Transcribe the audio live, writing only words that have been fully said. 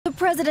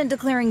president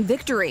declaring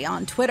victory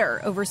on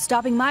Twitter over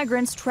stopping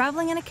migrants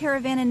traveling in a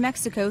caravan in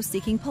Mexico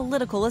seeking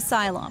political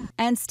asylum,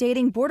 and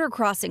stating border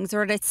crossings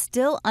are at a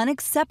still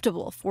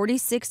unacceptable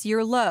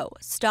 46-year low.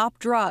 Stop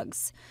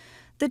drugs.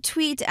 The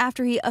tweet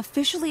after he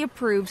officially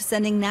approved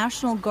sending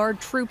National Guard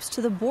troops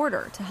to the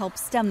border to help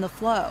stem the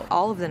flow.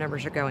 All of the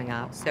numbers are going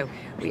up, so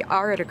we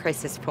are at a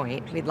crisis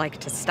point. We'd like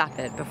to stop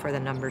it before the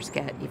numbers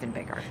get even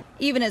bigger.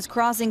 Even as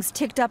crossings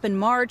ticked up in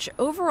March,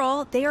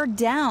 overall they are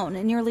down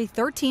nearly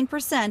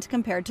 13%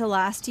 compared to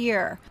last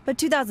year. But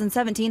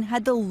 2017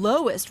 had the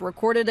lowest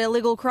recorded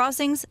illegal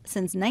crossings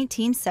since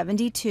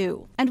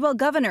 1972. And while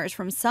governors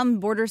from some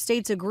border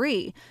states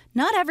agree,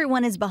 not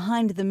everyone is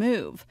behind the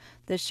move.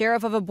 The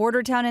sheriff of a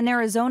border town in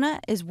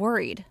Arizona is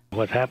worried.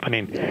 What's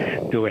happening?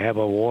 Do we have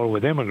a war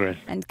with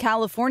immigrants? And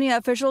California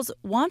officials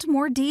want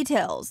more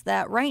details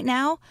that right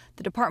now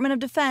the Department of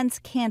Defense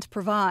can't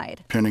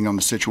provide. Depending on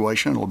the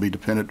situation, it'll be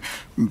dependent,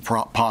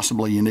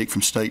 possibly unique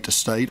from state to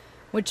state.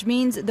 Which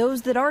means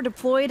those that are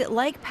deployed,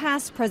 like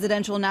past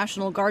presidential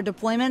National Guard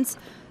deployments,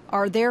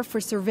 are there for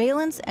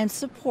surveillance and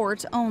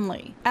support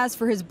only. As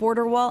for his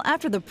border wall,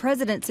 after the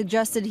president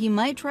suggested he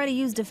might try to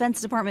use Defense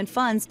Department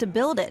funds to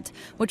build it,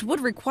 which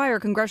would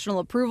require congressional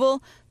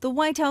approval, the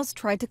White House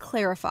tried to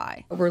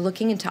clarify. We're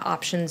looking into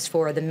options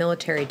for the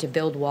military to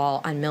build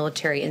wall on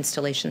military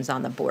installations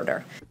on the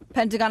border.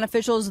 Pentagon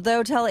officials,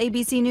 though, tell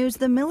ABC News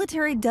the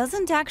military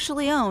doesn't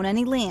actually own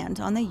any land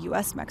on the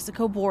U.S.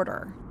 Mexico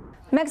border.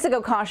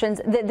 Mexico cautions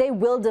that they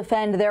will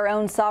defend their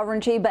own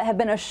sovereignty, but have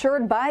been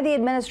assured by the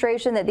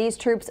administration that these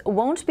troops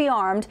won't be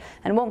armed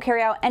and won't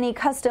carry out any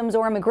customs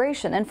or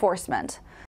immigration enforcement.